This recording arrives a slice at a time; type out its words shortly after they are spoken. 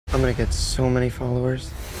I'm gonna get so many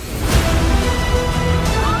followers.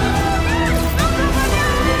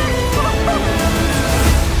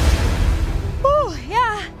 Oh,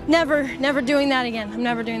 yeah. Never doing that again. I'm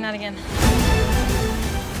never doing that again.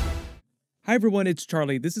 Hi everyone, it's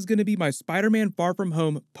Charlie. This is going to be my Spider-Man Far From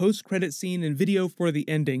Home post-credit scene and video for the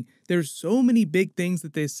ending. There's so many big things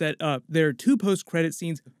that they set up. There are 2 post-credit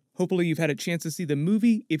scenes. Hopefully you've had a chance to see the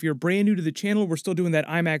movie. If you're brand new to the channel, we're still doing that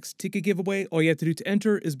IMAX ticket giveaway. All you have to do to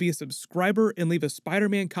enter is be a subscriber and leave a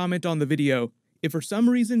Spider-Man comment on the video. If for some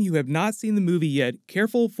reason you have not seen the movie yet,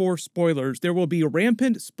 careful for spoilers. There will be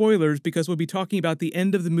rampant spoilers because we'll be talking about the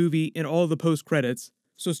end of the movie and all of the post-credits.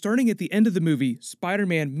 So starting at the end of the movie,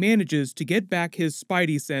 Spider-Man manages to get back his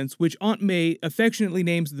Spidey sense, which Aunt May affectionately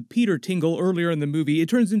names the Peter Tingle earlier in the movie. It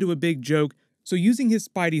turns into a big joke. So using his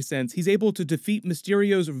Spidey sense, he's able to defeat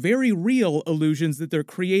Mysterio's very real illusions that they're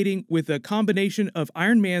creating with a combination of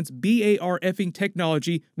Iron Man's BAR-effing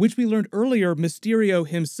technology, which we learned earlier Mysterio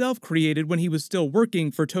himself created when he was still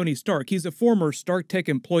working for Tony Stark. He's a former Stark Tech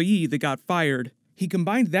employee that got fired. He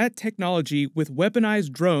combined that technology with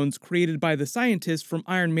weaponized drones created by the scientist from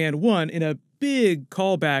Iron Man 1 in a big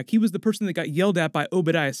callback. He was the person that got yelled at by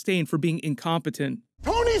Obadiah Stane for being incompetent.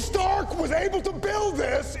 Tony Stark was able to build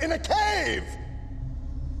this in a cave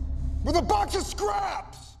with a box of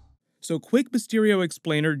scraps. So quick Mysterio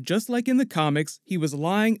explainer, just like in the comics, he was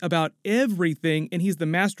lying about everything and he's the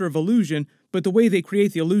master of illusion, but the way they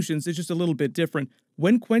create the illusions is just a little bit different.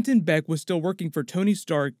 When Quentin Beck was still working for Tony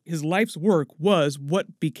Stark, his life's work was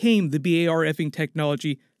what became the BAR-effing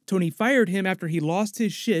technology. Tony fired him after he lost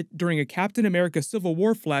his shit during a Captain America Civil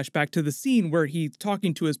War flashback to the scene where he's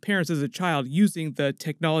talking to his parents as a child using the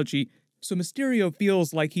technology. So Mysterio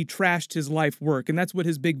feels like he trashed his life work, and that's what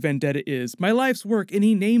his big vendetta is. My life's work, and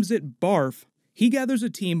he names it BARF. He gathers a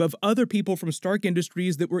team of other people from Stark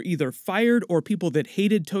Industries that were either fired or people that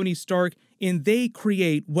hated Tony Stark, and they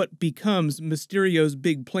create what becomes Mysterio's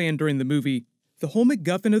big plan during the movie. The whole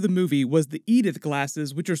MacGuffin of the movie was the Edith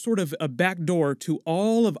glasses, which are sort of a backdoor to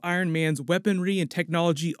all of Iron Man's weaponry and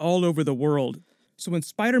technology all over the world. So when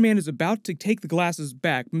Spider-Man is about to take the glasses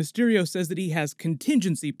back, Mysterio says that he has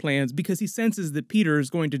contingency plans because he senses that Peter is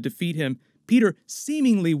going to defeat him. Peter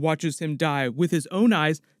seemingly watches him die with his own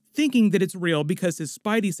eyes, thinking that it's real because his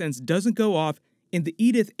Spidey sense doesn't go off, and the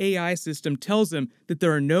Edith AI system tells him that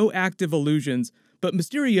there are no active illusions. But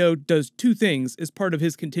Mysterio does 2 things as part of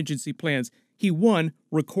his contingency plans. He, 1,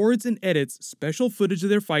 records and edits special footage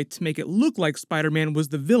of their fight to make it look like Spider-Man was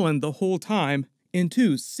the villain the whole time. And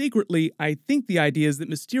 2, secretly, I think the idea is that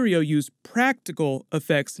Mysterio used practical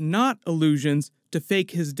effects, not illusions, to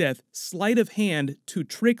fake his death, sleight of hand to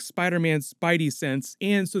trick Spider-Man's Spidey sense,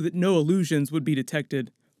 and so that no illusions would be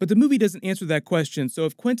detected. But the movie doesn't answer that question, so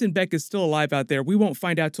if Quentin Beck is still alive out there, we won't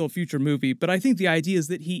find out till a future movie, but I think the idea is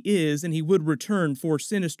that he is, and he would return for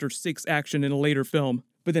Sinister Six action in a later film.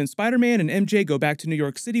 But then Spider-Man and MJ go back to New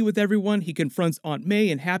York City with everyone. He confronts Aunt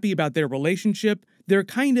May and Happy about their relationship. They're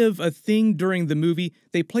kind of a thing during the movie.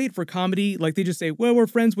 They play it for comedy, like they just say, well, we're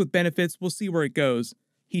friends with benefits, we'll see where it goes.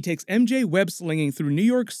 He takes MJ web-slinging through New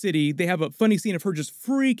York City. They have a funny scene of her just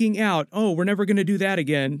freaking out. Oh, we're never going to do that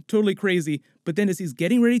again. Totally crazy. But then as he's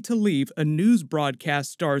getting ready to leave, a news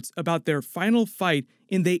broadcast starts about their final fight,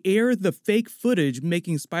 and they air the fake footage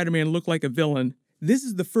making Spider-Man look like a villain. This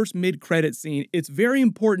is the first mid-credit scene. It's very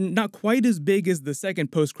important, not quite as big as the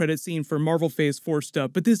second post-credit scene for Marvel Phase 4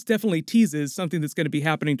 stuff, but this definitely teases something that's going to be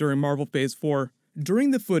happening during Marvel Phase 4.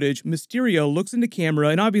 During the footage, Mysterio looks into camera,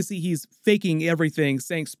 and obviously he's faking everything,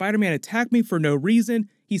 saying, Spider-Man attacked me for no reason.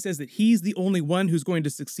 He says that he's the only one who's going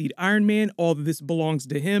to succeed Iron Man, all of this belongs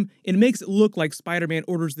to him, and it makes it look like Spider-Man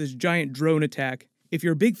orders this giant drone attack. If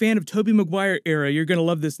you're a big fan of Tobey Maguire era, you're going to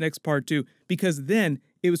love this next part too, because then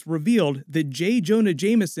it was revealed that J. Jonah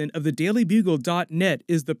Jameson of the DailyBugle.net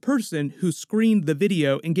is the person who screened the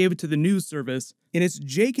video and gave it to the news service. And it's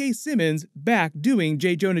J.K. Simmons back doing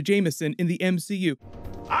J. Jonah Jameson in the MCU.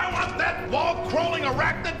 I want that wall-crawling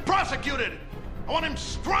arachnid prosecuted. I want him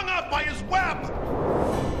strung up by his web.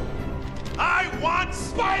 I want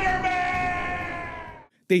Spider-Man!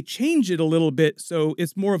 They change it a little bit so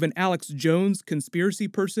it's more of an Alex Jones conspiracy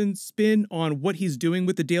person spin on what he's doing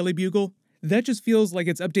with the Daily Bugle. That just feels like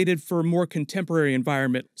it's updated for a more contemporary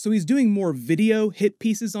environment. So he's doing more video hit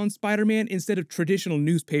pieces on Spider-Man instead of traditional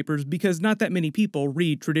newspapers because not that many people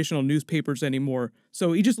read traditional newspapers anymore.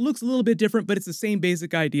 So he just looks a little bit different, but it's the same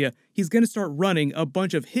basic idea. He's going to start running a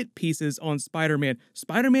bunch of hit pieces on Spider-Man.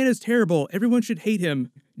 Spider-Man is terrible. Everyone should hate him.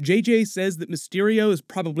 JJ says that Mysterio is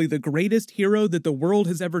probably the greatest hero that the world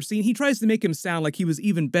has ever seen. He tries to make him sound like he was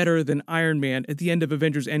even better than Iron Man at the end of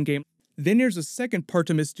Avengers Endgame. Then there's a second part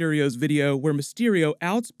to Mysterio's video where Mysterio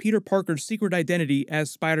outs Peter Parker's secret identity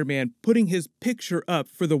as Spider-Man, putting his picture up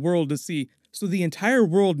for the world to see. So the entire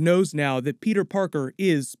world knows now that Peter Parker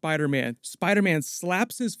is Spider-Man. Spider-Man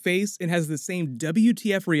slaps his face and has the same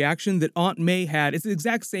WTF reaction that Aunt May had. It's the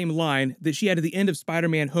exact same line that she had at the end of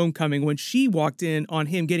Spider-Man Homecoming when she walked in on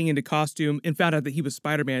him getting into costume and found out that he was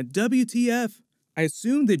Spider-Man. WTF? I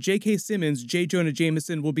assume that J.K. Simmons, J. Jonah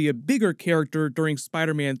Jameson, will be a bigger character during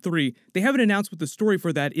Spider-Man 3. They haven't announced what the story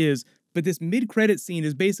for that is, but this mid-credit scene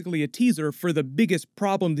is basically a teaser for the biggest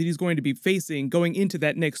problem that he's going to be facing going into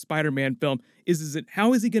that next Spider-Man film.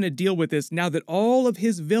 How is he going to deal with this now that all of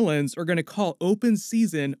his villains are going to call open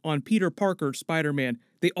season on Peter Parker, Spider-Man?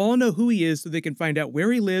 They all know who he is so they can find out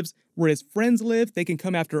where he lives, where his friends live. They can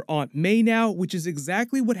come after Aunt May now, which is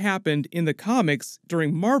exactly what happened in the comics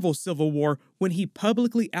during Marvel Civil War when he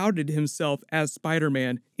publicly outed himself as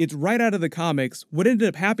Spider-Man. It's right out of the comics. What ended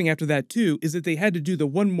up happening after that too is that they had to do the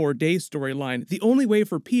One More Day storyline. The only way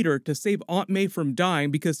for Peter to save Aunt May from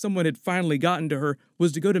dying because someone had finally gotten to her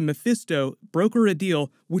was to go to Mephisto, broker a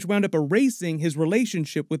deal, which wound up erasing his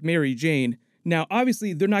relationship with Mary Jane. Now,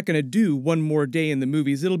 obviously, they're not going to do One More Day in the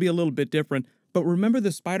movies. It'll be a little bit different. But remember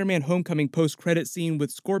the Spider-Man Homecoming post-credit scene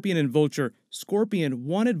with Scorpion and Vulture? Scorpion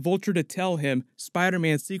wanted Vulture to tell him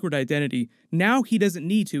Spider-Man's secret identity. Now he doesn't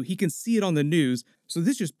need to. He can see it on the news. So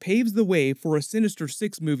this just paves the way for a Sinister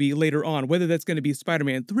Six movie later on, whether that's going to be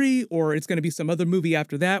Spider-Man 3 or it's going to be some other movie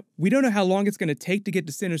after that. We don't know how long it's going to take to get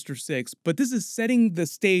to Sinister Six, but this is setting the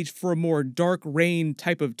stage for a more Dark Reign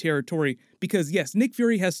type of territory. Because yes, Nick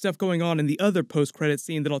Fury has stuff going on in the other post-credit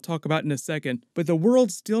scene that I'll talk about in a second, but the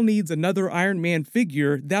world still needs another Iron Man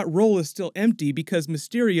figure. That role is still empty because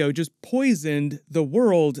Mysterio just poisoned the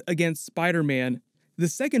world against Spider-Man. The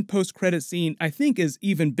second post-credit scene, I think, is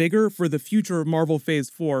even bigger for the future of Marvel Phase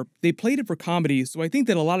 4. They played it for comedy, so I think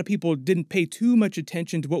that a lot of people didn't pay too much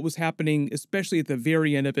attention to what was happening, especially at the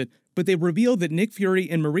very end of it. But they revealed that Nick Fury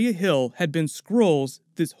and Maria Hill had been Skrulls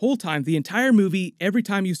this whole time. The entire movie, every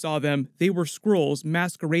time you saw them, they were Skrulls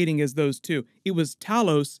masquerading as those two. It was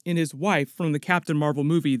Talos and his wife from the Captain Marvel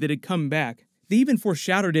movie that had come back. They even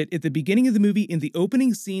foreshadowed it at the beginning of the movie in the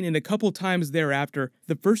opening scene and a couple times thereafter.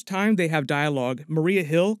 The first time they have dialogue, Maria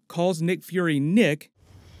Hill calls Nick Fury Nick.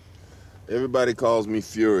 Everybody calls me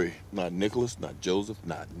Fury. Not Nicholas, not Joseph,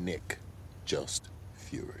 not Nick. Just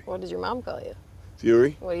Fury. What does your mom call you?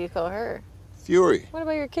 Fury? What do you call her? Fury. What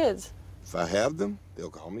about your kids? If I have them, they'll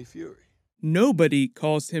call me Fury. Nobody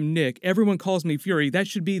calls him Nick. Everyone calls me Fury. That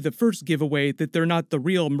should be the first giveaway that they're not the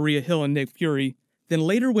real Maria Hill and Nick Fury. Then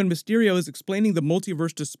later when Mysterio is explaining the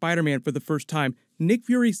multiverse to Spider-Man for the first time, Nick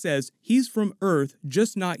Fury says he's from Earth,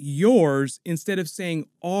 just not yours, instead of saying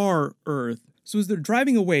our Earth. So as they're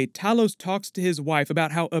driving away, Talos talks to his wife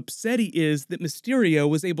about how upset he is that Mysterio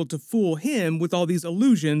was able to fool him with all these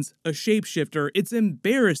illusions, a shapeshifter. It's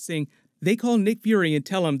embarrassing. They call Nick Fury and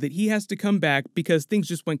tell him that he has to come back because things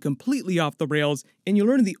just went completely off the rails, and you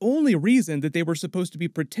learn the only reason that they were supposed to be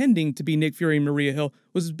pretending to be Nick Fury and Maria Hill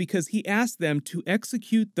was because he asked them to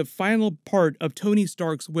execute the final part of Tony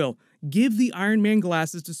Stark's will. Give the Iron Man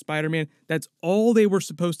glasses to Spider-Man. That's all they were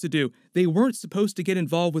supposed to do. They weren't supposed to get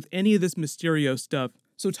involved with any of this Mysterio stuff.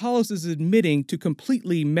 So Talos is admitting to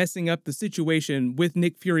completely messing up the situation with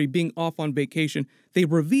Nick Fury being off on vacation. They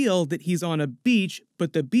reveal that he's on a beach,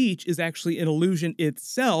 but the beach is actually an illusion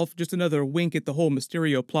itself, just another wink at the whole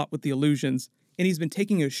Mysterio plot with the illusions. And he's been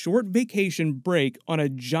taking a short vacation break on a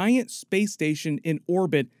giant space station in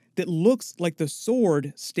orbit that looks like the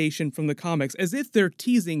Sword station from the comics, as if they're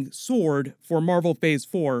teasing Sword for Marvel Phase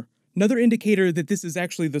 4. Another indicator that this is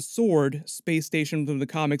actually the Sword space station from the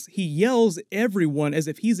comics, he yells at everyone as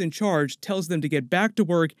if he's in charge, tells them to get back to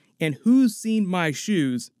work, and who's seen my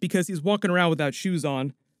shoes? Because he's walking around without shoes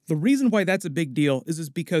on. The reason why that's a big deal is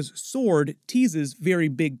because Sword teases very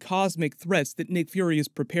big cosmic threats that Nick Fury is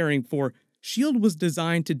preparing for. S.H.I.E.L.D. was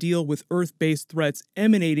designed to deal with Earth-based threats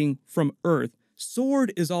emanating from Earth.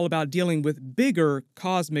 Sword is all about dealing with bigger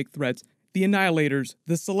cosmic threats. The Annihilators,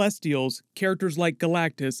 the Celestials, characters like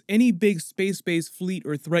Galactus, any big space-based fleet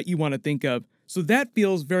or threat you want to think of. So that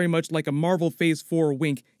feels very much like a Marvel Phase 4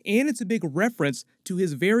 wink, and it's a big reference to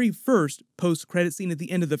his very first post-credit scene at the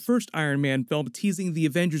end of the first Iron Man film teasing the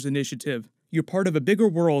Avengers Initiative. You're part of a bigger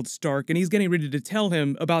world, Stark, and he's getting ready to tell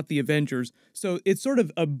him about the Avengers. So it's sort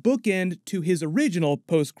of a bookend to his original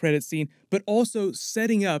post-credit scene, but also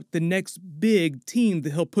setting up the next big team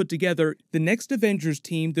that he'll put together. The next Avengers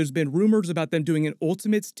team, there's been rumors about them doing an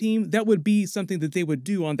Ultimates team. That would be something that they would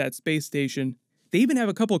do on that space station. They even have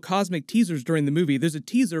a couple cosmic teasers during the movie. There's a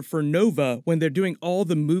teaser for Nova when they're doing all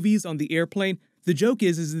the movies on the airplane. The joke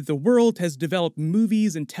is that the world has developed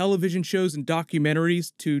movies and television shows and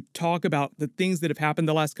documentaries to talk about the things that have happened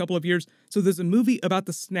the last couple of years. So there's a movie about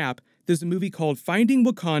the Snap. There's a movie called Finding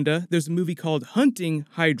Wakanda. There's a movie called Hunting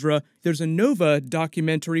Hydra. There's a Nova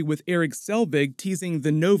documentary with Eric Selvig teasing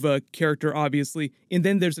the Nova character, obviously. And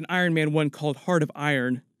then there's an Iron Man one called Heart of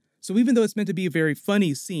Iron. So even though it's meant to be a very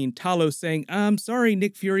funny scene, Talos saying, I'm sorry,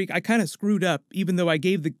 Nick Fury, I kind of screwed up. Even though I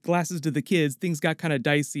gave the glasses to the kids, things got kind of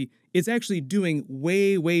dicey. It's actually doing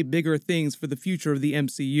way, way bigger things for the future of the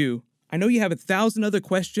MCU. I know you have 1,000 other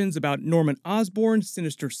questions about Norman Osborn,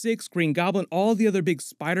 Sinister Six, Green Goblin, all the other big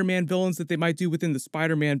Spider-Man villains that they might do within the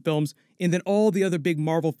Spider-Man films, and then all the other big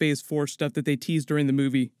Marvel Phase 4 stuff that they teased during the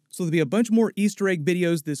movie. So there'll be a bunch more Easter egg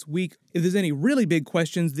videos this week. If there's any really big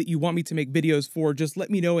questions that you want me to make videos for, just let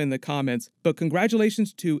me know in the comments. But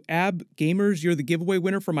congratulations to Ab Gamers, you're the giveaway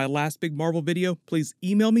winner for my last big Marvel video. Please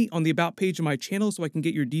email me on the About page of my channel so I can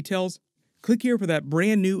get your details. Click here for that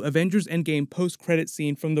brand new Avengers Endgame post-credit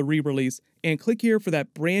scene from the re-release, and click here for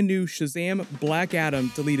that brand new Shazam Black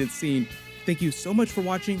Adam deleted scene. Thank you so much for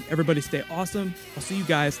watching. Everybody stay awesome. I'll see you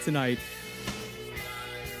guys tonight.